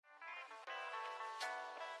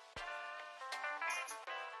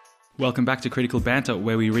Welcome back to Critical Banter,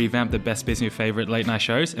 where we revamp the best bits of your favourite late night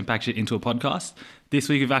shows and package it into a podcast. This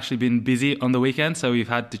week we've actually been busy on the weekend, so we've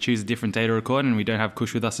had to choose a different day to record, and we don't have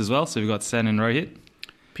Kush with us as well, so we've got Sen and Rohit.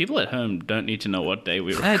 People at home don't need to know what day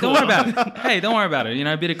we record. Hey, don't worry about it. Don't worry about it. You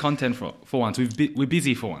know, a bit of content for once. We're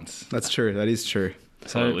busy for once. That's true. That is true.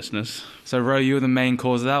 So, listeners. So, Ro, you were the main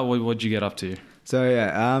cause of that. What did you get up to?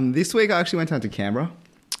 So, this week I actually went down to Canberra.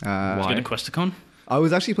 Why? Did you go to Questacon? I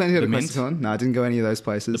was actually planning to go to Mint? Questacon. No, I didn't go any of those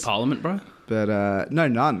places. The Parliament, bro? But no,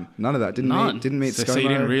 none of that. Didn't meet So ScoMo. you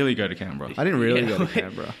didn't really go to Canberra? I didn't really go to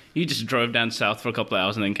Canberra. You just drove down south for a couple of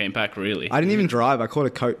hours and then came back, really? I didn't even drive. I caught a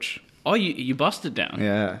coach. Oh, you busted down?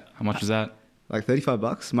 Yeah. How much was that? Like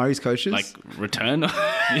 $35. Murray's coaches. Like, return?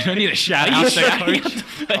 You don't need a shout Are out you there, shouting coach. at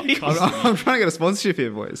the face? I'm trying to get a sponsorship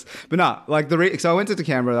here, boys. But no, like so I went to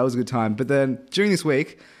Canberra. That was a good time. But then during this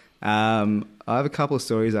week, I have a couple of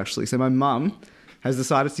stories actually. So my mum has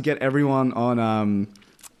decided to get everyone on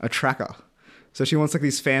a tracker. So she wants like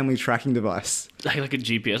this family tracking device. Like a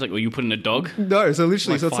GPS, like where you put in a dog? No, so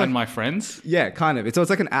literally, Like so it's Find like My Friends? yeah, kind of. So it's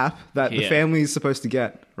like an app that the Yeah. family is supposed to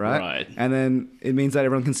get, right? Right. And then it means that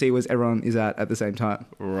everyone can see where everyone is at the same time.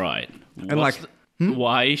 Right. And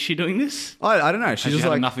Why is she doing this? I don't know. Have She's you just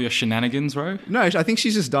had like enough of your shenanigans, Ro? no. I think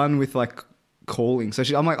she's just done with like calling. So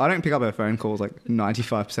I'm like, I don't pick up her phone calls like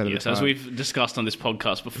 95% of the Yes, time. as we've discussed on this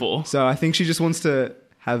podcast before, So I think she just wants to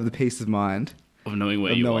have the peace of mind of knowing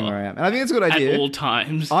where of you knowing are. where I am. And I think it's a good idea. At all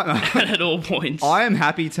times. I- and at all points. I am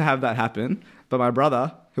happy to have that happen, but my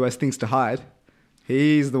brother, who has things to hide,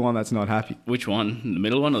 he's the one that's not happy. Which one? The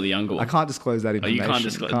middle one or the younger one? I can't disclose that Oh, you information. can't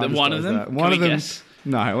disclose one of them? that. Can One we of them. guess?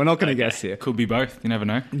 No, we're not going to Okay. guess here. Could be both. You never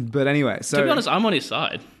know. But anyway, so To be honest, I'm on his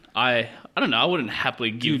side. I don't know. I wouldn't happily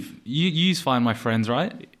give... Dude, you use Find My Friends,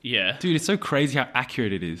 right? Yeah. Dude, it's so crazy how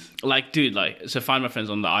accurate it is. So Find My Friends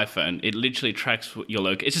on the iPhone, it literally tracks your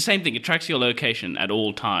location. It's the same thing. It tracks your location at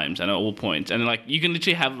all times and at all points. And like, you can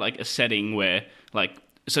literally have like a setting where like,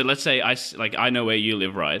 so let's say I know where you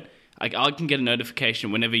live, right? Like I can get a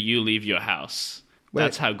notification whenever you leave your house. Wait.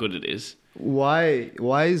 That's how good it is. why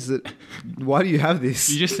is it? Why do you have this?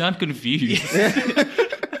 You just sound confused.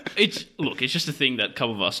 It's just a thing that a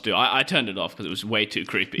couple of us do. I turned it off because it was way too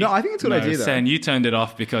creepy. No, I think it's a good idea though. Sen, you turned it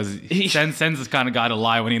off because Sen's the kind of guy to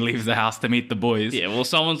lie when he leaves the house to meet the boys. Yeah, well,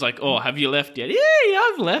 someone's like, "Oh, have you left yet?" Yeah,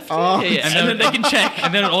 I've left. Oh. Yeah. And then they can check.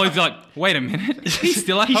 And then it'll always be like, wait a minute, he's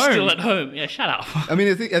still at He's home. still at home. Yeah, shut up. I mean,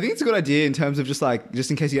 I think it's a good idea in terms of just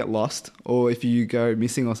in case you get lost or if you go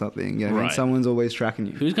missing or something. You know, what I mean? Right. Someone's always tracking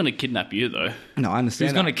you. Who's going to kidnap you, though? No, I understand.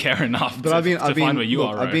 Who's going to care enough But to, I've been find where you look,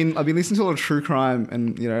 are, I've right? been listening to a lot of true crime,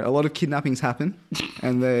 and you know, a lot of kidnappings happen,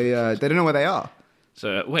 and they don't know where they are.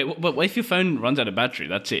 So wait, but what if your phone runs out of battery?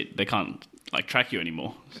 That's it. They can't like track you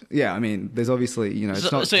anymore. Yeah, I mean, there's obviously, you know,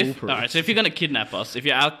 it's not So foolproof. all right, so if you're going to kidnap us, if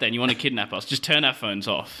you're out there and you want to kidnap us, just turn our phones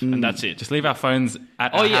off, and that's it. Just leave our phones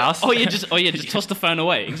at oh our yeah, house. just toss the phone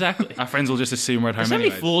away. Exactly. Our friends will just assume we're at home There's so many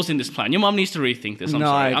anyways. flaws in this plan. Your mum needs to rethink this. I'm No,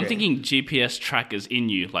 sorry. I I'm agree. thinking GPS trackers in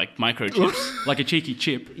you, like microchips. Like a cheeky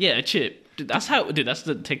chip. Yeah, a chip. Dude, that's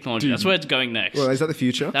the technology. That's where it's going next. Well, is that the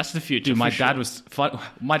future? That's the future. Dude, my for dad sure. was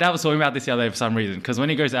talking about this the other day for some reason, because when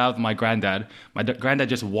he goes out with my granddad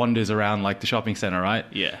just wanders around like the shopping center, right?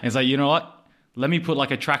 Yeah. And he's like, you know what? Let me put like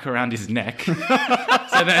a tracker around his neck.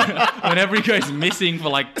 So then whenever he goes missing for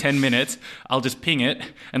like 10 minutes, I'll just ping it,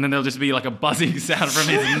 and then there'll just be like a buzzing sound from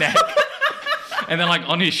his neck. And then like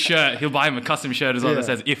on his shirt, he'll buy him a custom shirt as well that Yeah.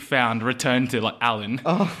 says, if found, return to like Alan,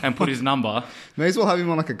 and put his number. May as well have him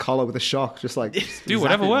on like a collar with a shock, just like Dude,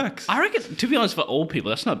 whatever zap him. works. I reckon, to be honest, for old people,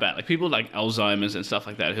 that's not bad. Like people like Alzheimer's and stuff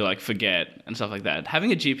like that who like forget and stuff like that.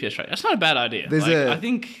 Having a GPS track, that's not a bad idea. There's like, a- I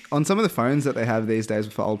think On some of the phones that they have these days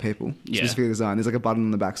for old people, Yeah. specifically designed, there's like a button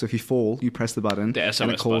on the back. So if you fall, you press the button, The and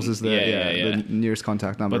SMS it calls button. as the Yeah. the nearest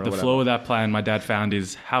contact number. But or the whatever. flaw with that plan my dad found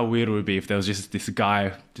is how weird it would be if there was just this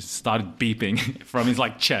guy just started beeping from his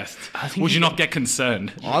like chest. think Would you you not get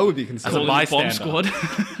concerned? I would be As concerned. a calling the bomb bystander.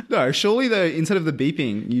 squad. No, surely though, instead of the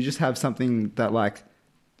beeping, you just have something that like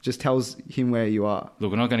just tells him where you are.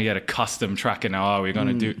 Look, we're not going to get a custom tracker now, are we? We're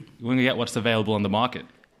going to get what's available on the market.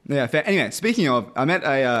 Yeah, fair. Anyway, speaking of, I met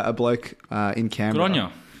a bloke in Canberra. Good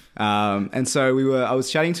on you. And so I was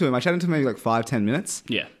chatting to him. I chatted to him maybe like 5-10 minutes.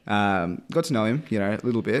 Yeah. Got to know him, you know, a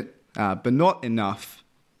little bit, but not enough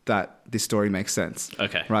that this story makes sense.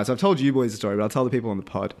 Okay. Right. So I've told you boys the story, but I'll tell the people on the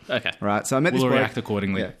pod. Okay. Right. So I met We'll this bloke. react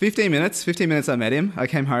accordingly. Yeah, 15 minutes I met him. I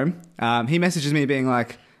came home. He messages me being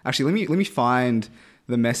like, actually, let me find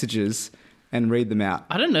the messages and read them out.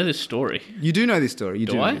 I don't know this story. You do know this story. You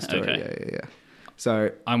do I? know this story. Okay. Yeah.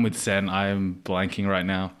 So I'm with Sen. I'm blanking right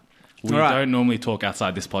now. We All right. don't normally talk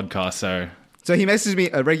outside this podcast, so he messaged me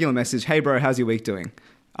a regular message. Hey, bro, how's your week doing?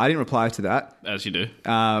 I didn't reply to that. As you do.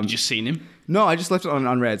 Um, Did you seen him? No, I just left it on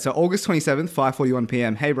unread. So August 27th, 5:41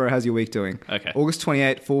 p.m. Hey, bro, how's your week doing? Okay. August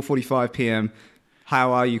 28th, 4:45 p.m.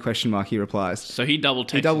 How are you? Question mark. He replies. So he double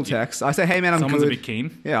texted. He double texts. I say, hey man, I'm Someone's good. a bit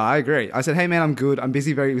keen. Yeah, I agree. I said, hey man, I'm good. I'm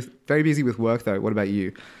busy, very busy with work though. What about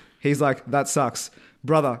you? He's like, that sucks.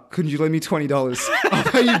 Brother, couldn't you lend me $20? I'll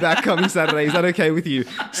pay you back coming Saturday. Is that okay with you?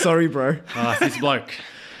 Sorry, bro. This bloke.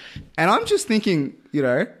 And I'm just thinking,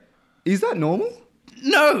 is that normal?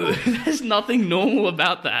 No, there's nothing normal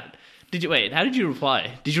about that. How did you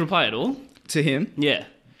reply? Did you reply at all? To him? Yeah.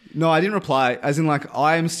 No, I didn't reply. As in, like,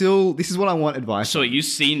 this is what I want advice. So you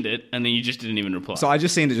seen it and then you just didn't even reply. So I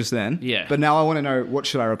just seen it just then. Yeah. But now I want to know, what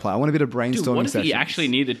should I reply? I want a bit of brainstorming Dude, what if sessions. he actually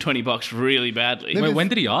needed $20 really badly? Maybe Wait, when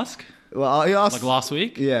did he ask? Well, he asked... Like last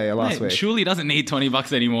week? Yeah, last Mate, week. Surely he doesn't need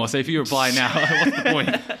 $20 anymore. So if you reply now, what's the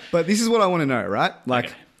point? But this is what I want to know, right? Like,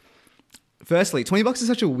 Okay. Firstly, $20 is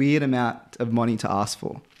such a weird amount of money to ask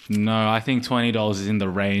for. No, I think $20 is in the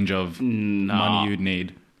range of money you'd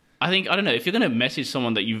need. I don't know, if you're going to message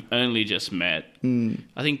someone that you've only just met,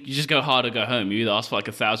 I think you just go hard or go home. You either ask for like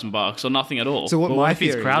 $1,000 or nothing at all. So what But my what if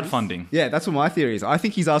he's theory crowdfunding? Is, yeah, that's what my theory is. I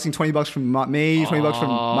think he's asking $20 from me, $20 from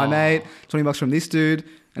my mate, $20 from this dude,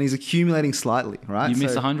 and he's accumulating slightly, right? You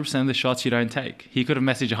miss 100% of the shots you don't take. He could have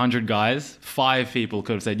messaged 100 guys. 5 people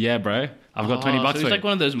could have said, yeah, bro, I've got $20 So for he's you. like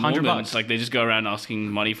one of those Mormons, $100. like they just go around asking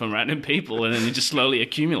money from random people and then it just slowly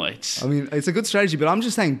accumulates. I mean, it's a good strategy, but I'm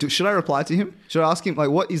just saying, should I reply to him? Should I ask him, like,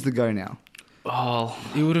 what is the go now? Oh,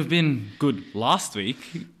 It would have been good last week,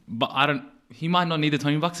 but he might not need the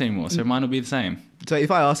 $20 anymore, so it might not be the same. So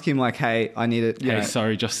if I ask him, like, hey, I need it. Hey,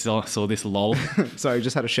 sorry, just saw this lol. Sorry,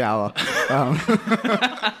 just had a shower.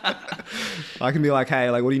 I can be like, hey,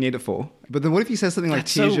 like, what do you need it for? But then what if he says something like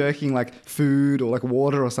That's tear-jerking, like food or like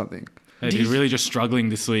water or something? Hey, dude, really just struggling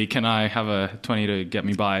this week. Can I have a 20 to get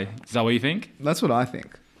me by? Is that what you think? That's what I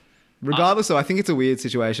think. Regardless, though, I think it's a weird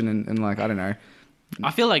situation and like, I don't know.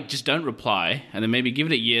 I feel like just don't reply and then maybe give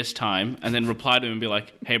it a year's time and then reply to him and be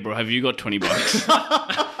like, hey, bro, have you got $20?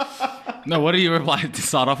 No, what do you reply to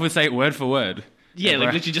start off with? Say it word for word. Yeah,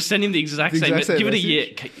 like literally just send him the exact same. exact same Give it a message? year.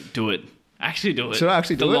 Okay, do it. Actually do it. Should I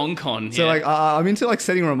actually do the it? long con. So yeah. like I'm into like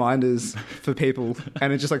setting reminders for people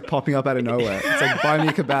and it's just like popping up out of nowhere. It's like buy me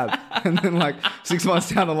a kebab and then like 6 months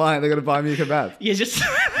down the line they're gonna buy me a kebab. Yeah, just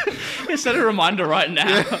set a reminder right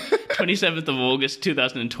now. 27th of August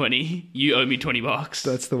 2020. You owe me $20.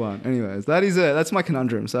 That's the one. Anyways, that's my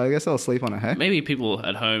conundrum. So I guess I'll sleep on it. Hey. Maybe people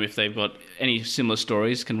at home, if they've got any similar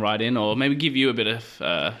stories, can write in or maybe give you a bit of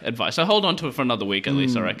advice. So hold on to it for another week at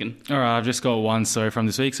least, I reckon. All right, I've just got one story from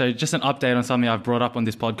this week. So just an update on something I've brought up on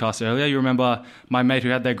this podcast earlier. You remember my mate who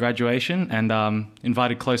had their graduation and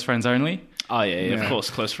invited close friends only? Oh, yeah, of course,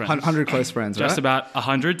 close friends. 100 close friends, right? Just about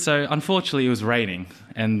 100. So unfortunately, it was raining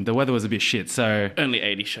and the weather was a bit shit. So Only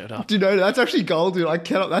 80 showed up. Do you know, that's actually gold, dude.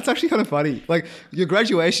 That's actually kind of funny. Like, your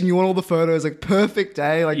graduation, you want all the photos, like, perfect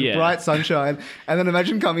day, like, Yeah. bright sunshine. And then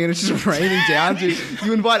imagine coming in, it's just raining down, dude.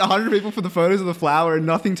 You invite 100 people for the photos of the flower and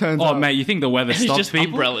nothing turns up. Oh, mate, you think the weather It's stops just people?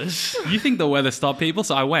 umbrellas. You think the weather stopped people?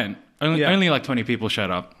 So I went. Only like 20 people showed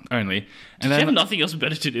up. Only. And You have then nothing else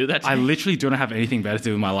better to do that I day? literally don't have anything better to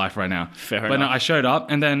do with my life right now. Fair But no, enough. I showed up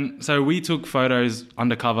and then, so we took photos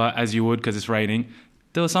undercover as you would because it's raining.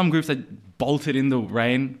 There were some groups that bolted in the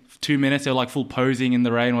rain 2 minutes. They were like full posing in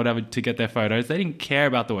the rain, whatever, to get their photos. They didn't care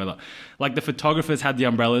about the weather. Like the photographers had the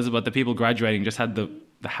umbrellas, but the people graduating just had the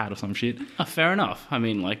hat or some shit. Oh, fair enough. I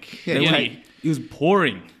mean, like... Yeah, They yeah, went- it was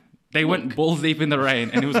pouring. They went balls deep in the rain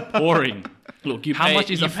and it was pouring. Look, you How pay, much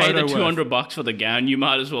is you a pay the photo $200 for the gown. You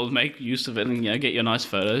might as well make use of it and get your nice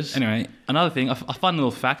photos. Anyway, another thing, a fun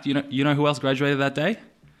little fact. You know who else graduated that day?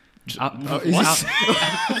 Is this-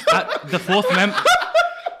 The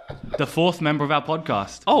fourth member of our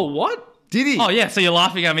podcast. Oh, what? Did he? Oh yeah, so you're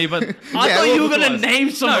laughing at me, but I Yeah, thought you well, were going to because-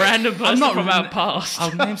 name some random person not from our past.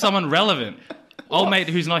 I'll name someone relevant. Old mate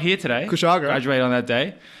who's not here today. Kushagra. Graduated on that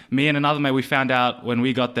day. Me and another mate, we found out when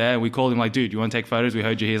we got there, we called him like, dude, you want to take photos? We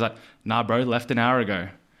heard you here. He's like, nah, bro, left an hour ago.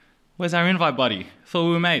 Where's our invite, buddy? Thought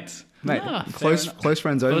we were mates. Mate, Ah, fair close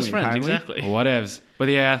friends only, Close friends, apparently. exactly. Whatevs. But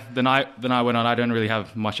yeah, the night went on. I don't really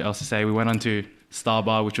have much else to say. We went on to Star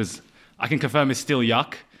Bar, which was, I can confirm, is still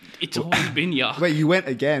yuck. It's always been yuck. Wait, you went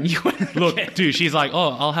again? Look, dude, she's like, oh,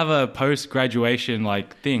 I'll have a post-graduation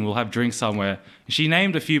like thing. We'll have drinks somewhere. She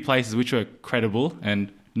named a few places which were credible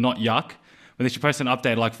and not yuck. But then she posted an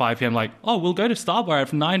update at like 5 p.m. like, oh, we'll go to Star Bar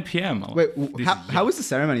at 9 p.m. I'm Wait, like, this how is was the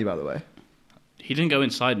ceremony, by the way? He didn't go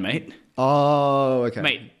inside, mate. Oh, okay.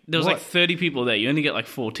 Mate, there was What? like 30 people there. You only get like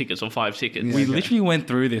 4 tickets or 5 tickets. We Okay. literally went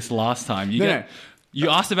through this last time. You No, get You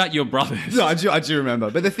asked about your brothers. No, I do remember.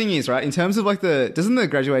 But the thing is, right, in terms of like doesn't the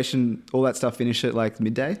graduation, all that stuff finish at like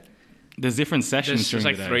midday? There's different sessions There's during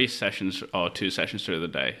like the day. 3 sessions or 2 sessions through the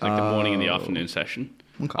day, like the morning and the afternoon session.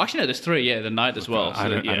 Okay. Actually, no, there's 3. Yeah, the night as well. I So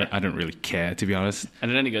don't, yeah, I don't really care, to be honest.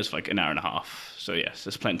 and it only goes for like an hour and a half. So yes,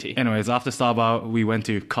 there's plenty. Anyways, after Starbar, we went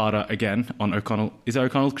to Carter again on O'Connell. Is it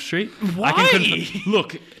O'Connell Street? Why?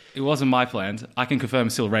 Look, it wasn't my plans. I can confirm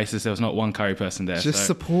it's still racist. There was not one curry person there. Just so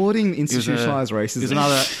supporting it was institutionalized It was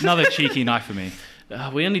racism. another cheeky night for me.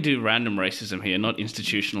 We only do random racism here, not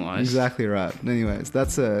institutionalized. Exactly right. Anyways,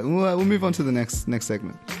 that's we'll move on to the next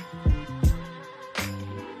segment.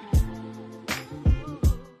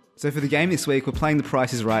 So for the game this week, we're playing The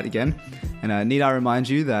Price is Right again. And need I remind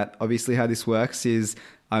you that obviously how this works is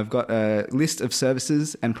I've got a list of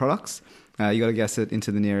services and products. You got to guess it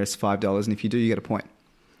into the nearest $5, and if you do, you get a point.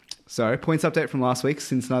 So points update from last week,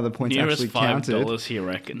 since none of the points Nearest actually counted. $5 he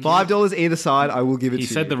reckons. $5 either side, I will give it He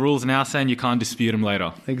to said you. the rules now, saying you can't dispute them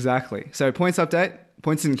later. Exactly. So points update.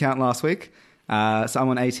 Points didn't count last week. So I'm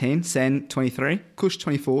on 18. Sen 23. Kush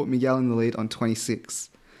 24. Miguel in the lead on 26.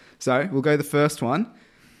 So we'll go the first one.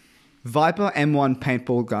 Viper M1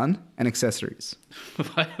 paintball gun and accessories.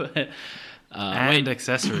 And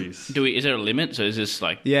accessories. Is there a limit? So is this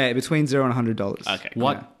like Yeah, between $0 and $100. okay?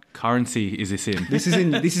 What currency is this in? This is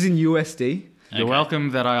in USD. You're welcome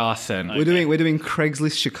that I asked, Sen. We're doing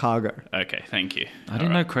Craigslist Chicago. Okay, thank you. I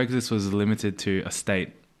didn't know Craigslist was limited to a state.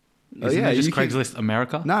 Oh, Isn't yeah, it just you can- Craigslist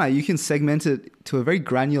America? No, you can segment it to a very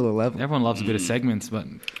granular level. Everyone loves a bit of segments, but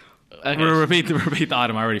Okay. repeat the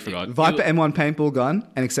item. I already forgot. Viper M1 paintball gun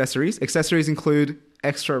and accessories. Accessories include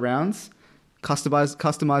extra rounds,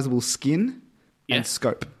 customizable skin, Yeah. and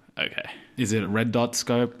scope. Okay. Is it red dot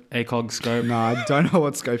scope, ACOG scope? No, I don't know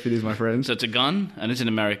what scope it is, my friend. So it's a gun and it's in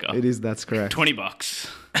America. It is, that's correct. $20.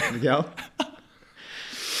 Miguel?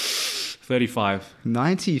 35.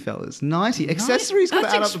 90, fellas. 90. Accessories got to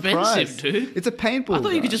add That's up the price. expensive, dude. It's a paintball. I thought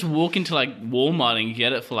you gun. could just walk into like Walmart and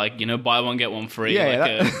get it for like, buy one get one free. Yeah, like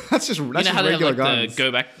yeah, that's just you know just how they have regular like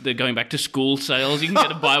guns. the going back to school sales. You can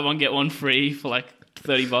get a buy one get one free for like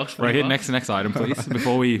 $30. Right here, $40. next item, please.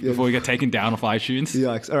 Before we get taken down off iTunes.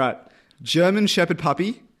 Yikes. All right. German Shepherd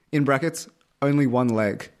puppy, in brackets, only one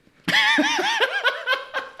leg.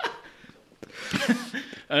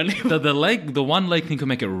 Only The one leg thing could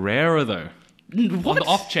make it rarer though. On what? the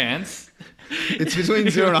off chance, It's between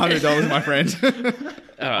 $0 and $100, my friend.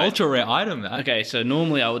 All right. ultra rare item. That Okay, so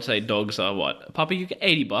normally I would say dogs are what? A puppy, you get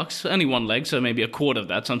 $80. Only one leg, so maybe a quarter of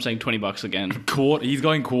that. So I'm saying $20 again. He's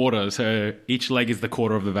going quarter, so each leg is the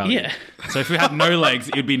quarter of the value. Yeah. So if we had no legs,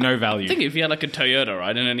 it'd be no value. Think if you had like a Toyota,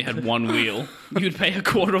 right, and only had one wheel, you'd pay a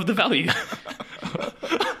quarter of the value.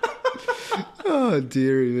 Oh,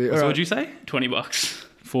 dearie me. All So right. what'd you say? $20.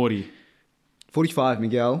 40. 45,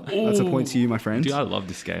 Miguel. That's a point to you, my friend. Dude, I love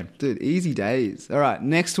this game. Dude, easy days. All right,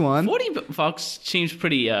 next one. $40 seems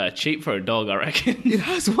pretty cheap for a dog, I reckon. It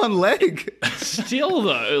has one leg. Still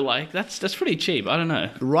though, like that's pretty cheap. I don't know.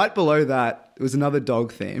 Right below that was another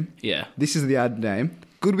dog theme. Yeah. This is the ad name.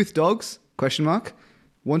 Good with dogs? Question mark.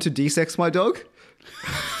 Want to de-sex my dog?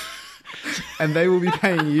 And they will be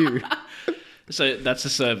paying you. So that's a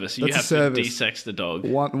service. You That's a have service. to de-sex the dog.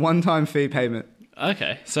 One-time fee payment.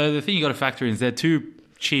 Okay. So the thing you got to factor in is they're too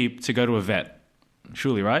cheap to go to a vet.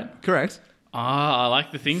 Surely, right? Correct. I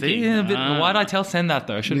like the thinking. See, why'd I tell Sen that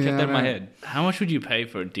though? I should have kept that in my head. How much would you pay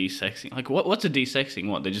for a de-sexing? Like, what's a de-sexing?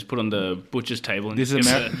 What, they just put on the butcher's table and This just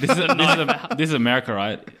is, give it a knife? this is America,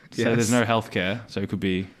 right? So Yes. there's no healthcare, so it could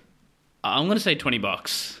be. I'm going to say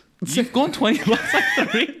 $20. You've gone $20 like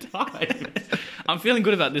 3 times. I'm feeling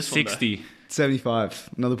good about this one, though. 60. 75.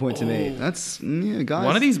 Another point to me. That's, guys.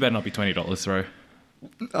 One of these better not be $20, throw.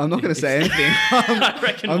 I'm not going to say anything. I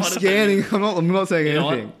reckon I'm one of them- scanning. I'm not saying You know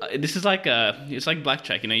anything. what? This is like it's like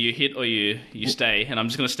blackjack. You hit or you stay, and I'm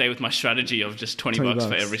just gonna stay with my strategy of just $20 for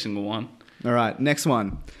 $20. every single one. All right, next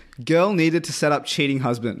one. Girl needed to set up cheating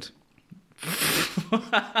husband.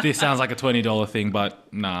 This sounds like a $20 thing,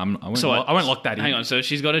 but nah, I won't lock that in. Hang on. So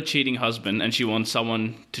she's got a cheating husband, and she wants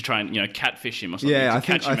someone to try and catfish him or something. Yeah, to I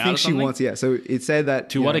think catch him out or she something? wants. Yeah, so it said that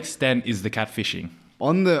To what extent is the catfishing?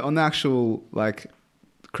 on the actual like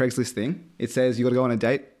Craigslist thing, it says you got to go on a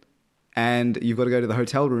date, and you've got to go to the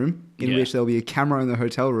hotel room, in Yeah. which there'll be a camera in the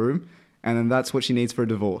hotel room, and then that's what she needs for a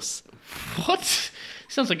divorce. What?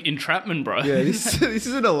 Sounds like entrapment, bro. Yeah, this is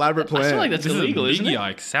an elaborate plan. I feel like that's This illegal, is a isn't big it?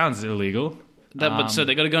 yikes. Sounds illegal. But so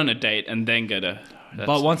they got to go on a date and then go to.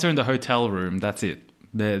 But once they're in the hotel room, that's it.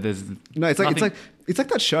 There's no, it's like nothing- it's like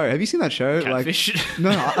that show. Have you seen that show? catfish. Like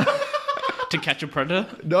no, To Catch a Predator?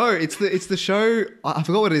 No, it's the show. I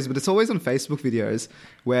forgot what it is, but it's always on Facebook videos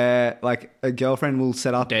where like a girlfriend will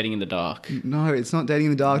set up. Dating in the Dark. No, it's not dating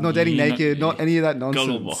in the dark. Not dating naked. Not any of that nonsense.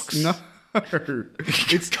 Gogglebox. No,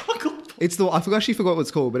 it's the. I actually forgot what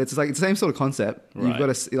it's called, but it's like it's the same sort of concept. Right. You've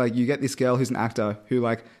got to like you get this girl who's an actor who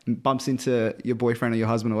like bumps into your boyfriend or your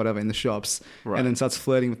husband or whatever in the shops, Right. and then starts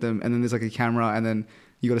flirting with them, and then there's like a camera, and then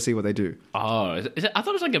you got to see what they do. Oh, is it, I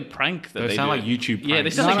thought it was like a prank that They they sound do. like YouTube Yeah,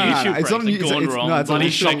 they pranks. sound like No, YouTube it's pranks. not- Like it's- gone it's- wrong. no, it's Bloody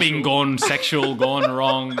on shopping gone sexual, gone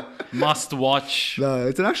wrong, must watch. No,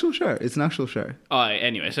 it's an actual show. It's an actual show. Oh,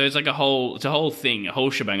 anyway, so it's like a whole thing, a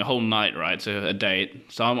whole shebang, a whole night, right? So a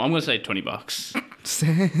date. So I'm going to say $20.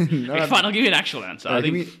 No, Okay, fine, I'll give you an actual answer. I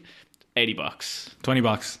give think me $80.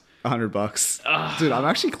 $20. $100. Dude, I'm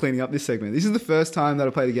actually cleaning up this segment. This is the first time that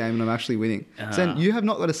I played a game and I'm actually winning. Sen, you have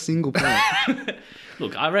not got a single point.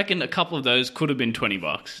 Look, I reckon a couple of those could have been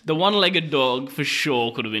 $20. The one-legged dog for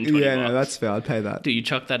sure could have been $20. Yeah, no, that's fair. I'd pay that. Dude, you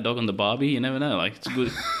chuck that dog on the Barbie, you never know. Like, it's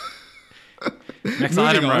good. Next Moving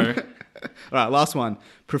item, on. bro. All right, last one.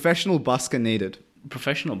 Professional busker needed.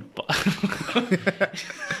 Professional.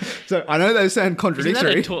 So I know they sound Isn't that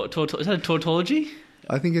contradictory. is that a tautology?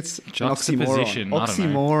 I think it's an Juxtaposition, oxymoron. I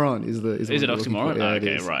don't know. Oxymoron is the. Is what it we're looking oxymoron? for. Yeah, it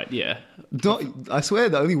Okay, is. right, yeah. I swear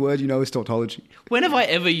the only word you know is tautology. When have I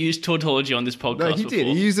ever used tautology on this podcast No, he before? did.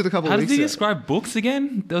 He used it a couple How of does weeks he ago. describe books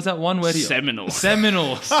again? There was that one word. Seminal.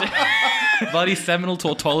 Seminal. Bloody seminal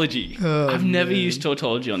tautology. I've never used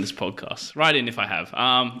tautology on this podcast. Write in if I have.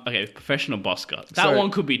 Okay, professional busker. That So- one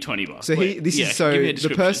could be $20. So Wait, this yeah, is so give me a the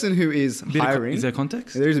description. person who is hiring. Is there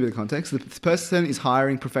context? There is a bit of context. The person is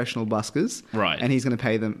hiring professional buskers, Right. And he's going to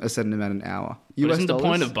pay them a certain amount an hour. But US isn't the dollars.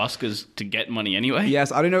 point of buskers to get money anyway?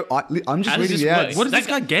 Yes, I don't know. I'm just How does reading this the work? ads. What is That this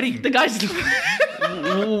guy getting? The guy's.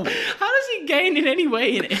 How does he gain in any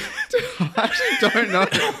way? In it? I actually don't know.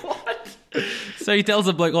 What? So he tells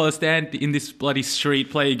the bloke, "Oh, stand in this bloody street,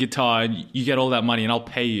 play your guitar, and you get all that money, and I'll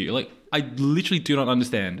pay you." Like, I literally do not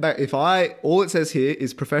understand. No, all it says here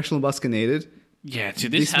is professional busker needed. Yeah, so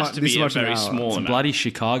this This has mu- to this be a much an very hour. small It's amount. bloody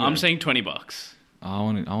Chicago. I'm saying $20. I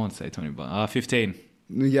want to say 20 bucks. 15.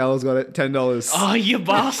 Miguel's got it. $10. Oh, you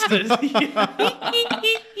bastard! All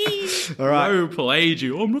right. No, played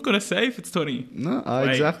you. Oh, I'm not gonna say if it's 20. No, Right.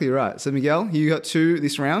 exactly right. So Miguel, you got 2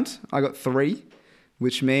 this round. I got 3,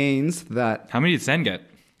 which means that How many did Sen get?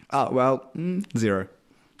 0.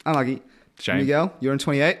 Unlucky. Shame. Miguel, you're on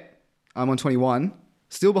 28. I'm on 21.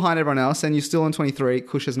 Still behind everyone else, and you're still on 23.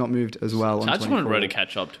 Kush has not moved as well. On I just wanted 24. Ro to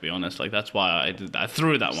catch up, to be honest. Like that's why I did that. I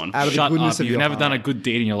threw that one. Out of the Shut goodness up. of You've your never done a heart. good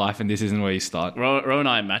deed in your life, and this isn't where you start. Ro and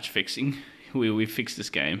I are match fixing. We fixed this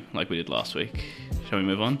game like we did last week. Shall we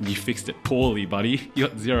move on? You fixed it poorly, buddy. You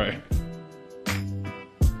got 0.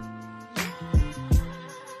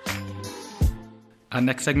 Our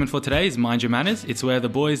next segment for today is Mind Your Manners. It's where the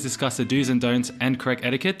boys discuss the do's and don'ts and correct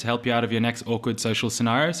etiquette to help you out of your next awkward social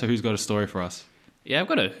scenario. So who's got a story for us? Yeah, I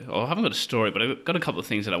haven't got a story, but I've got a couple of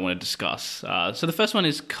things that I want to discuss. So the first one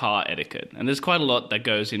is car etiquette, and there's quite a lot that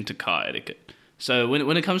goes into car etiquette. So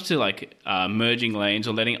when it comes to like merging lanes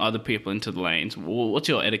or letting other people into the lanes, what's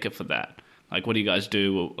your etiquette for that? Like, what do you guys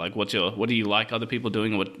do? Like, what do you like other people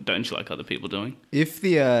doing, or what don't you like other people doing?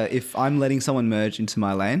 If I'm letting someone merge into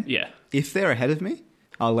my lane, Yeah. if they're ahead of me,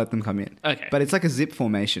 I'll let them come in. Okay. But it's like a zip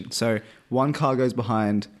formation. So one car goes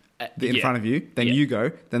behind in yeah. front of you, then Yeah. you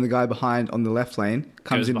go, then the guy behind on the left lane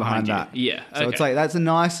comes Goes in behind you. that. Yeah. So it's okay. like that's a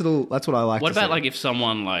nice little. That's what I like. What to about see. like if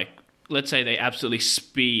someone like, let's say they absolutely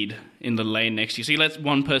speed in the lane next to you. So you let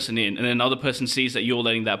one person in, and then another person sees that you're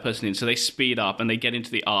letting that person in, so they speed up and they get into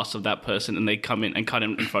the arse of that person, and they come in and cut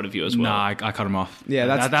in front of you as well. Nah, I cut him off.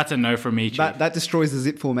 Yeah, that's a no from me, Chief. that destroys the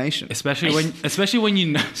zip formation? Especially when you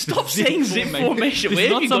know. Stop saying zip formation. This Where is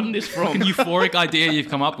have not you some gotten this from? fucking euphoric idea you've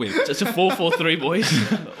come up with. It's a 4-4-3, boys.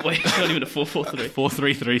 Wait, it's not even a 4-4-3.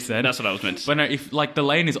 4-3-3 said. That's what I was meant to say. But no, if like the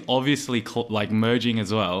lane is obviously like merging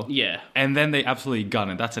as well. Yeah. And then they absolutely gun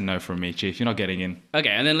it. That's a no from me, Chief. You're not getting in. Okay,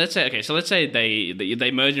 and then let's say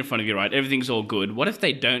they merge in front of you, right? Everything's all good. What if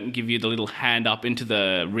they don't give you the little hand up into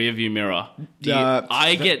the rearview mirror?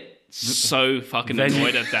 I get so fucking Then-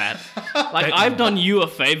 annoyed at that. Like, I've done you a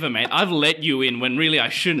favor, mate. I've let you in when really I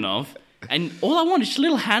shouldn't have. And all I want is just a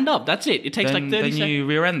little hand up. That's it. It takes Then, like 30 then seconds. you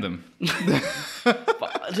rear end them.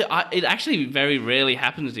 It actually very rarely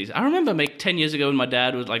happens these. I remember 10 years ago when my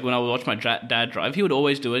dad was like, when I would watch my dad drive, he would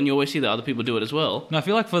always do it, and you always see that other people do it as well. No, I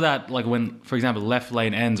feel like for that, like when, for example, left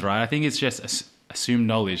lane ends, right? I think it's just assumed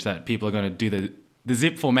knowledge that people are going to do the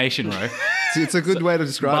zip formation, right? It's a good way to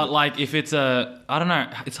describe But it. like if it's I don't know,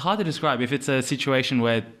 it's hard to describe. If it's a situation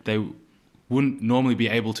where they wouldn't normally be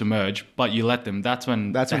able to merge, but you let them. That's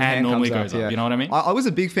when the when hand normally comes goes up. You know what I mean? I was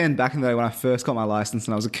a big fan back in the day when I first got my license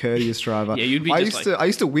and I was a courteous driver. Yeah, you'd be I just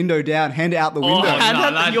used to window down, hand it out the window.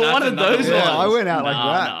 You're one of those ones. Yeah, I went out like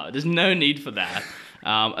that. No, there's no need for that.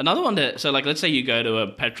 Another one so like, let's say you go to a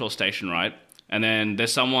petrol station, right? And then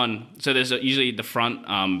there's someone, so there's usually the front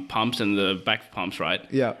pumps and the back pumps, right?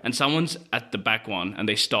 Yeah. And someone's at the back one and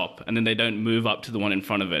they stop and then they don't move up to the one in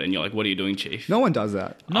front of it. And you're like, what are you doing, Chief? No one does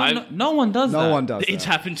that. No one does that. No one does It's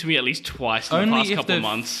that. happened to me at least twice in the Only past if couple the of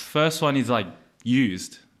months. first one is like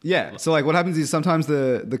used. Yeah. So like what happens is sometimes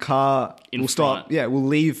the car In will stop. front. Yeah, will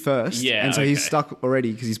leave first. Yeah, And so he's okay. stuck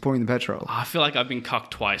already because he's pouring the petrol. I feel like I've been cucked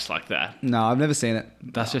twice like that. No, I've never seen it.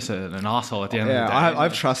 That's just an asshole at the end Yeah, of the day. I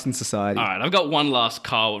have trust in society. All right, I've got one last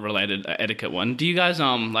car-related etiquette one. Do you guys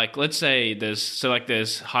like, let's say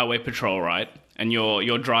there's highway patrol, right? And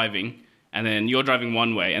you're driving, and then you're driving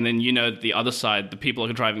one way, and then the other side, the people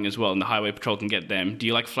are driving as well, and the highway patrol can get them. Do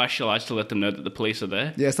you like flash your lights to let them know that the police are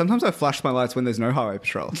there? Yeah, sometimes I flash my lights when there's no highway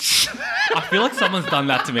patrol. I feel like someone's done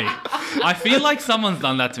that to me. I feel like someone's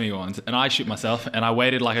done that to me once, and I shit myself, and I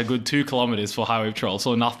waited like a good 2 kilometers for highway patrol,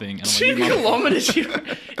 saw nothing. And I'm 2 like, you motherfucker. kilometers?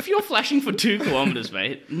 If you're flashing for 2 kilometers,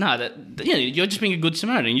 mate, no, you're just being a good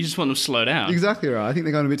Samaritan. You just want them to slow down. Exactly right. I think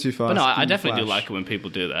they're going a bit too fast. But no, I Give them definitely do flash. like it when people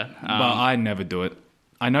do that. But I never do it.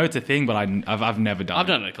 I know it's a thing, but I've never done it. I've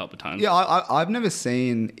done it a couple of times. Yeah, I've never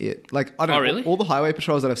seen it. Like, I don't know. Oh, really? All the highway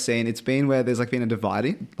patrols that I've seen, it's been where there's like been a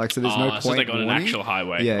dividing. Like, so there's no point. So like on an warning. actual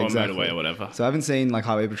highway Yeah, or exactly. motorway or whatever. So I haven't seen like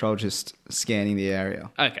highway patrol just scanning the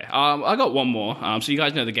area. Okay, I got one more. So you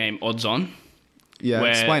guys know the game Odds On? Yeah,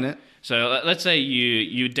 Where- explain it. So let's say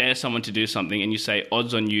you dare someone to do something and you say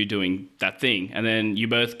odds on you doing that thing, and then you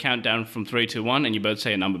both count down from 3 to 1 and you both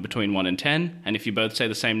say a number between 1 and 10, and if you both say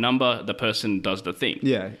the same number, the person does the thing.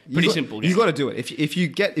 Yeah, Pretty simple game. You've got to do it. If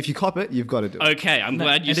you cop it, you've got to do it. Okay, I'm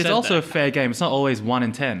glad you and said it's also that. a fair game. It's not always 1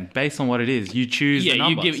 and 10. Based on what it is, you choose Yeah, the you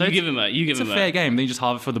number. give So it's- him It's a fair game. Then you just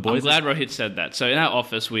halve it for the I'm boys. glad Rohit said that. So in our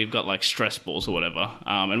office, we've got like stress balls or whatever,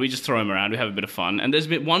 and we just throw them around. We have a bit of fun. And there's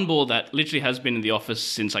been one ball that literally has been in the office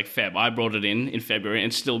since like Feb. I brought it in February, and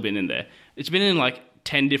it's still been in there. It's been in like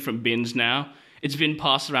 10 different bins now. It's been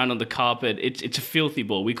passed around on the carpet. It's a filthy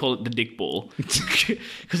ball. We call it the dick ball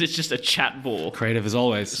because it's just a chat ball. Creative as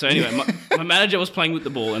always. So anyway, my manager was playing with the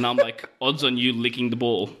ball, and I'm like, odds on you licking the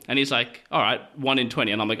ball. And he's like, all right, 1 in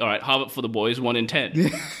 20. And I'm like, all right, halve it for the boys, 1 in 10.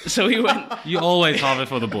 So he went, You always halve it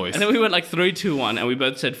for the boys. and then we went like 3, 2, 1, and we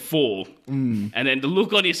both said 4. And then the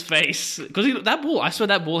look on his face, because that ball, I swear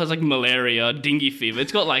that ball has like malaria, dengue fever.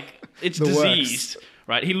 It's got like, it's The works. diseased.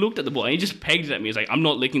 Right? He looked at the ball and he just pegged it at me. He's like, I'm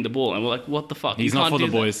not licking the ball. And we're like, what the fuck? He's You not can't for the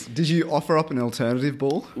do that. boys. Did you offer up an alternative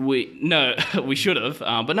ball? No, we should have.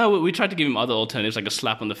 But no, we tried to give him other alternatives like a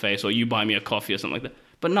slap on the face or you buy me a coffee or something like that.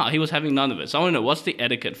 But no, he was having none of it. So I want to know, what's the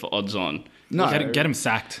etiquette for odds on? No. Get him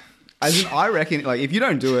sacked. As in, I reckon, like, if you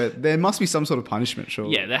don't do it, there must be some sort of punishment, sure.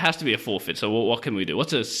 Yeah, there has to be a forfeit. So what can we do?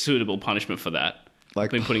 What's a suitable punishment for that? Like-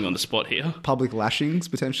 I've been putting on the spot here. Public lashings,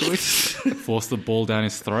 potentially. Force the ball down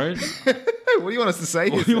his throat. What do you want us to say?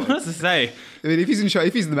 What do you want us to say? I mean, if he's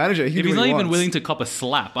the manager, he can If do he's what not he even wants. willing to cop a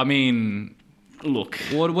slap, I mean, Look.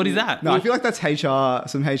 what is that? No, I feel like that's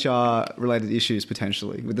some HR related issues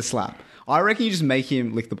potentially with the slap. I reckon you just make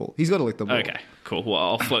him lick the ball. He's got to lick the ball. Okay, cool. Well,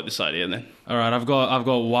 I'll float this idea then. All right, I've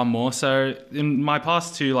got one more. So in my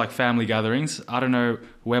past 2 like family gatherings, I don't know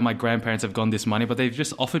where my grandparents have gone this money, but they've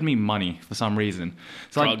just offered me money for some reason.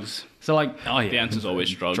 So Drugs. Oh yeah, The answer's always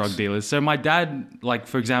drugs. Drug dealers. So my dad, like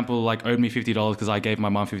for example, like owed me $50 because I gave my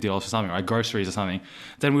mum $50 for something, right? Groceries or something.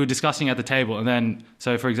 Then we were discussing at the table, and then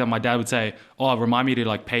so for example, my dad would say, "Oh, remind me to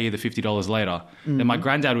like pay you the $50 later." Then my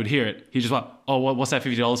granddad would hear it. He'd just like, "Oh, what's that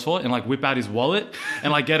 $50 for?" And like whip out his wallet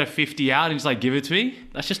and like get a 50 out and just like give it to me.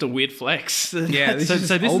 That's just a weird flex. Yeah, this is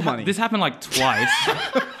just old money. This happened like twice.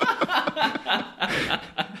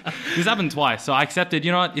 This happened twice, so I accepted.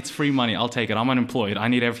 You know what? It's free money. I'll take it. I'm unemployed. I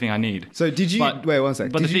need everything I need. So did you wait one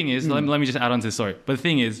sec? But Did the thing is, let me just add on to the story. But the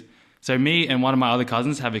thing is, so me and one of my other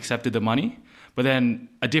cousins have accepted the money, but then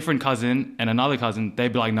a different cousin and another cousin,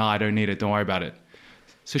 they'd be like, "Nah, I don't need it. Don't worry about it."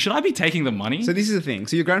 So should I be taking the money? So this is the thing.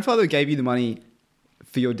 So your grandfather gave you the money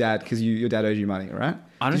for your dad because your dad owed you money, right?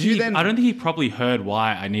 I don't think he probably heard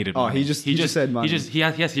why I needed money. he just said money. He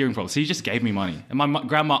has hearing problems. So he just gave me money. And my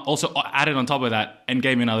grandma also added on top of that and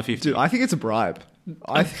gave me another 50. Dude, I think it's a bribe.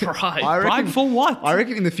 Bribe? Bribe for what? I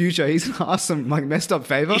reckon in the future he's gonna ask some like messed up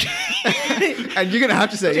favor, and you're gonna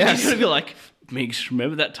have to say He's yes. going to be like, Migs,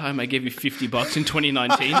 remember that time I gave you $50 in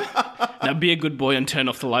 2019? Now be a good boy and turn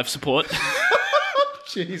off the life support.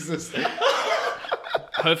 Jesus.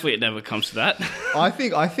 Hopefully it never comes to that. I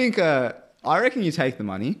think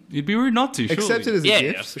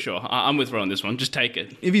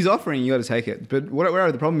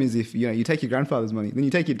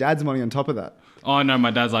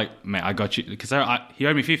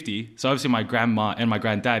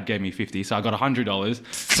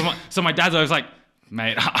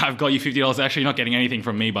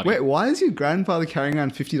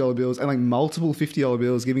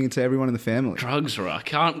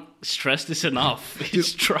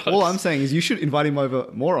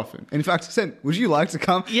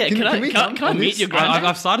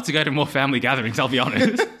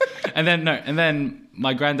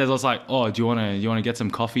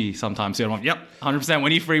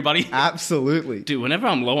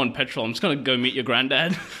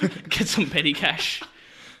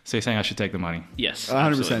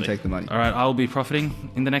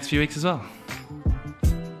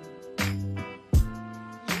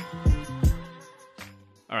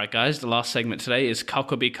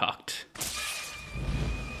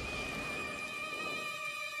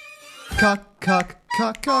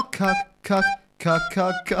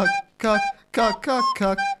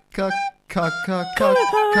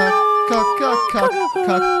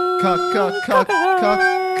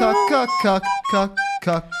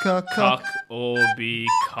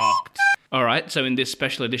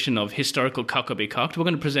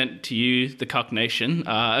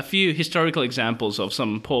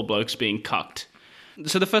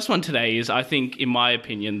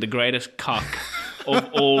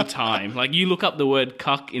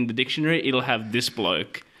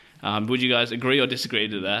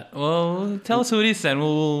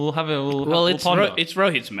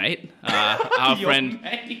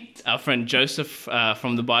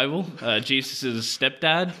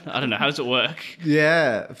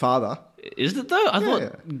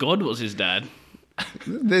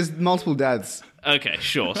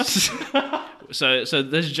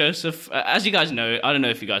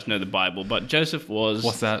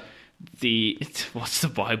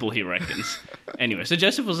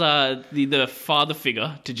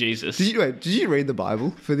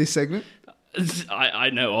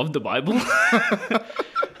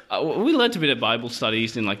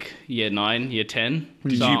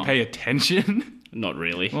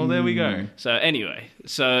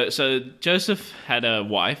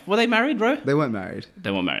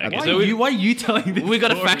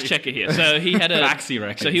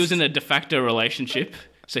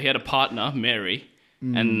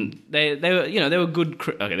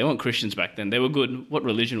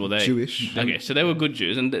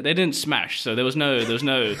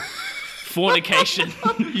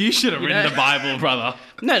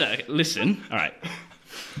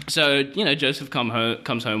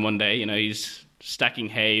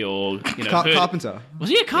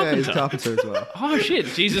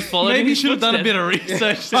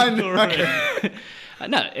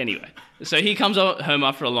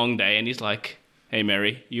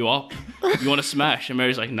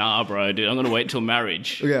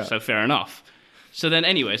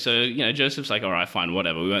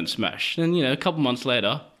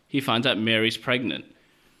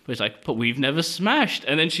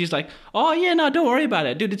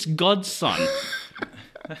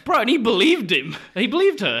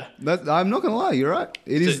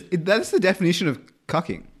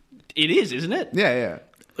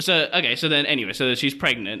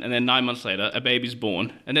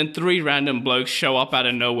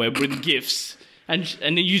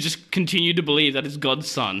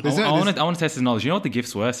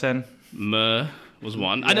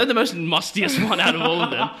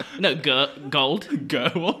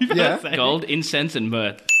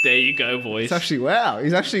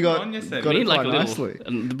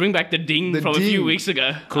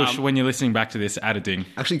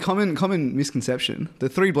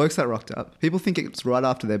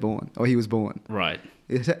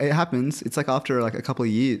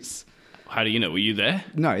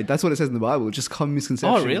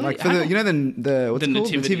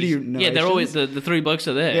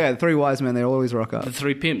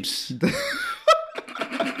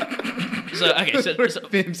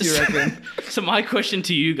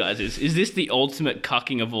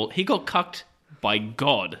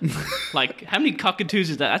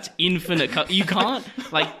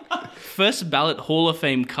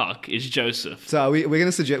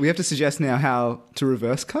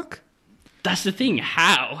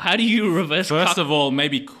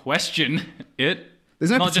There's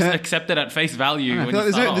no Not just accepted at face value. I When feel like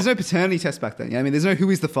you there's start no off. paternity test back then. Yeah, I mean, there's no who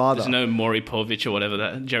is the father. There's no Maury Povich or whatever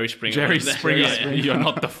that Jerry Springer. Jerry whatever that- Springer, Yeah. you're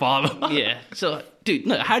not the father. Yeah. So, dude,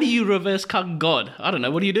 no. How do you reverse cuck God? I don't know.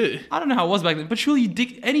 What do you do, I don't know how it was back then, but surely you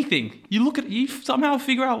dig anything. You look at you somehow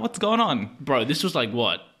figure out what's going on. bro? This was like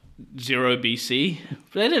what 0 BC.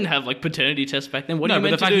 They didn't have like paternity tests back then. What No, are you but the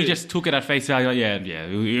meant to fact do? you just took it at face value,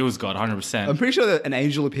 it was God, 100%. I'm pretty sure that an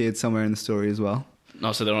angel appeared somewhere in the story as well.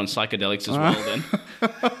 Oh, so they're on psychedelics as well then.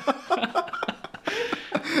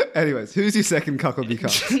 Anyways, who's your second cuck or be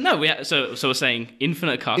cuck? No, so we're saying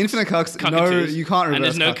infinite cucks. Infinite cucks. No, cuckatoos, you can't reverse. And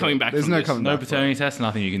there's no cuck coming it. back. There's from no this. coming No back. paternity test,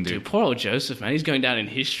 nothing you can do. Dude, poor old Joseph, man. He's going down in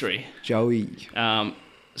history. Joey.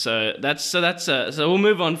 So we'll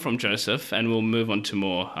move on from Joseph, and we'll move on to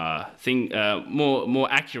more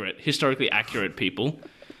accurate, historically accurate people.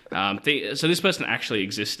 So this person actually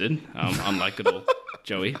existed, unlike good old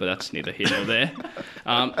Joey, but that's neither here nor there.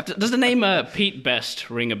 Does the name Pete Best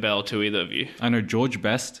ring a bell to either of you? I know George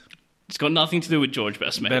Best, It's got nothing to do with George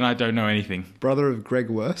Best, mate. then I don't know anything. Brother of Greg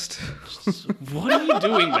Worst. What are you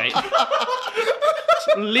doing, mate?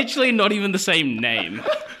 It's literally not even the same name.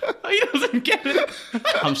 He doesn't get it.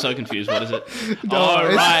 I'm so confused. What is it? No,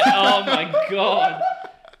 it's- Right. Oh my god.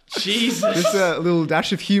 Jesus. Just a little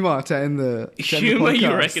dash of humour to end the Humor, you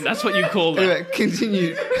podcast. reckon? That's what you call that. Anyway,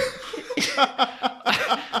 continue.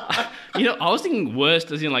 I was thinking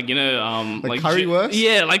worst as in like, Like currywurst?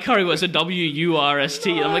 Yeah, like currywurst. So WURST.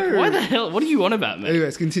 I'm like, why the hell? What are you on about, man?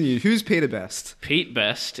 Anyways, continue. Who's Peter Best? Pete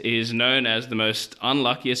Best is known as the most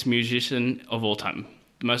unluckiest musician of all time.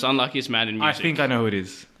 The most unluckiest man in I music. think I know who it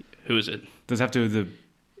is. Who is it? Does it have to do with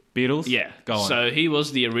the Beatles? Yeah. Go on. So he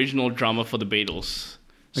was the original drummer for the Beatles.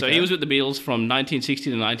 So Okay. he was with the Beatles from 1960 to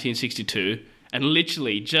 1962, and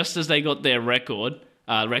literally just as they got their record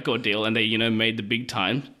deal and they made the big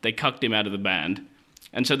time, they cucked him out of the band.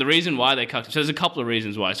 And so the reason why they cucked him, so there's a couple of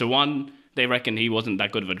reasons why. So one, they reckon he wasn't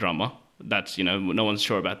that good of a drummer. That's no one's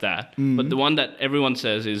sure about that. But the one that everyone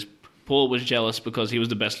says is Paul was jealous because he was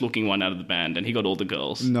the best looking one out of the band and he got all the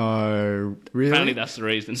girls. No, really? Apparently that's the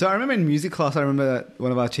reason. So I remember in music class, I remember that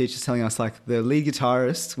one of our teachers telling us like the lead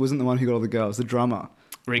guitarist wasn't the one who got all the girls. The drummer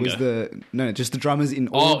Ringo. was just the drummers in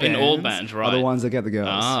all bands. in all bands, right. Are the ones that get the girls.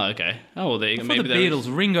 Ah, okay. Oh, well, there you go. For Maybe the there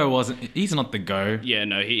Beatles, Ringo wasn't. He's not the go. Yeah,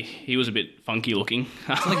 no, he was a bit funky looking.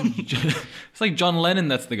 It's like John Lennon.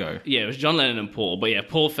 That's the go. Yeah, it was John Lennon and Paul. But yeah,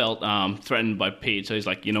 Paul felt threatened by Pete, so he's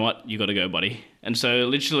like, you know what, you got to go, buddy. And so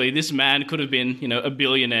literally, this man could have been, a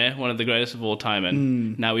billionaire, one of the greatest of all time,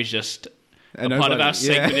 and now he's just a part of nobody, our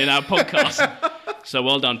segment yeah. in our podcast. So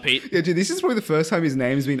well done, Pete. Yeah, dude, this is probably the first time his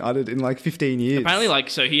name's been uttered in like 15 years. Apparently,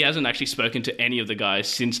 so he hasn't actually spoken to any of the guys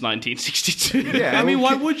since 1962. Yeah, I mean,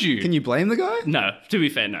 well, why would you? Can you blame the guy? No, to be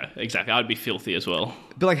fair, no. Exactly. I'd be filthy as well.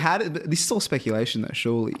 But like, but this is all speculation though,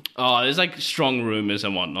 surely. Oh, there's like strong rumors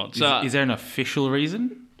and whatnot. So Is there an official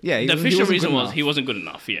reason? Yeah, the he official wasn't reason good was enough. he wasn't good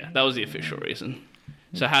enough. Yeah, that was the official reason.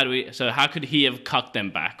 So how could he have cucked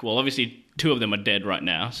them back? Well, obviously 2 of them are dead right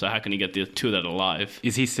now. So how can he get the 2 that are alive?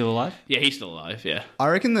 Is he still alive? Yeah, he's still alive. Yeah. I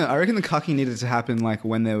reckon the cucking needed to happen like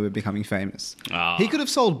when they were becoming famous. Ah. He could have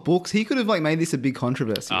sold books. He could have like made this a big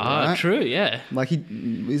controversy. right? True. Yeah. Like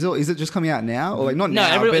is it just coming out now or like not No,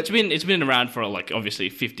 now? but it's been around for like obviously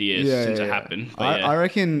 50 years since it happened. But yeah. I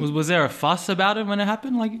reckon. Was there a fuss about it when it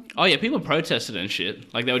happened? Like, Oh yeah, people protested and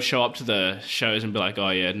shit. Like they would show up to the shows and be like, "Oh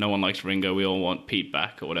yeah, no one likes Ringo. We all want Pete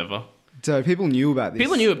back or whatever." So people knew about this.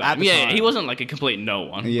 People knew about at him. the Yeah, time. he wasn't like a complete no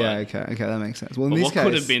one. Yeah, but, okay, that makes sense. Well, in but this what case,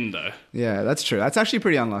 could have been though? yeah, that's true. That's actually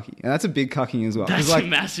pretty unlucky, and that's a big cucking as well. 'Cause, That's like, a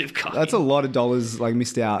massive cut. that's a lot of dollars like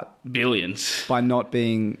missed out Billions. by not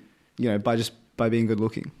being, by being good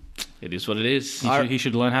looking. It is what it is. he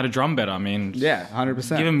should learn how to drum better. I mean, Yeah,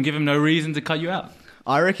 100%. give him no reason to cut you out.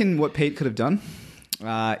 I reckon what Pete could have done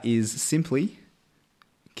is simply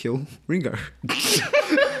kill Ringo.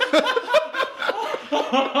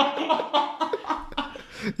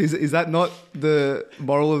 Is that not the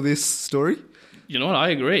moral of this story? You know what? I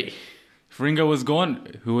agree. If Ringo was gone,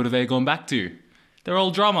 who would have they gone back to? Their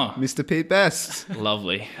old drummer. Mr. Pete Best.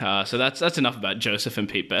 Lovely. So that's enough about Joseph and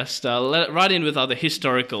Pete Best. Right in with other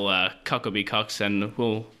historical cuckoby cucks, and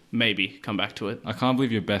we'll maybe come back to it. I can't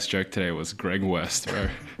believe your best joke today was Greg Worst, bro.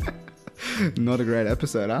 Not a great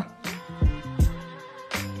episode, huh?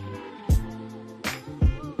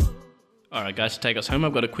 All right, guys, to take us home,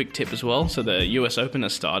 I've got a quick tip as well. So the US Open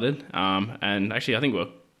has started, and actually, I think we're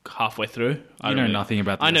halfway through. You know nothing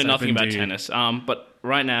about the I know US nothing Open, about do you? tennis. But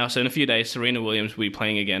right now, so in a few days, Serena Williams will be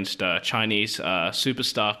playing against Chinese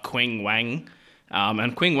superstar Qing Wang,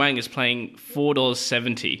 and Qing Wang is playing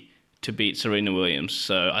 $4.70 to beat Serena Williams.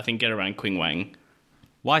 So I think get around Qing Wang.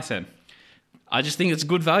 Why, Sen? I just think it's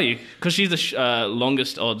good value because she's the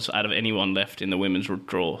longest odds out of anyone left in the women's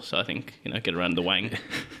draw. So I think, get around the wang.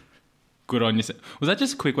 Good on you. Was that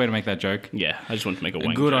just a quick way to make that joke? Yeah, I just wanted to make a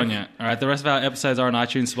wang Good joke. on you. All right, the rest of our episodes are on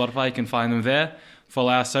iTunes, Spotify. You can find them there.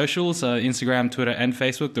 Follow our socials, Instagram, Twitter, and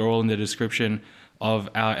Facebook. They're all in the description of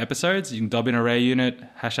our episodes. You can dob in a rare unit,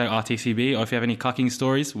 #RTCB, or if you have any cucking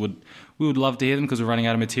stories, we would love to hear them because we're running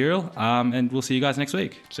out of material. And we'll see you guys next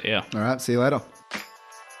week. So yeah. All right, see you later.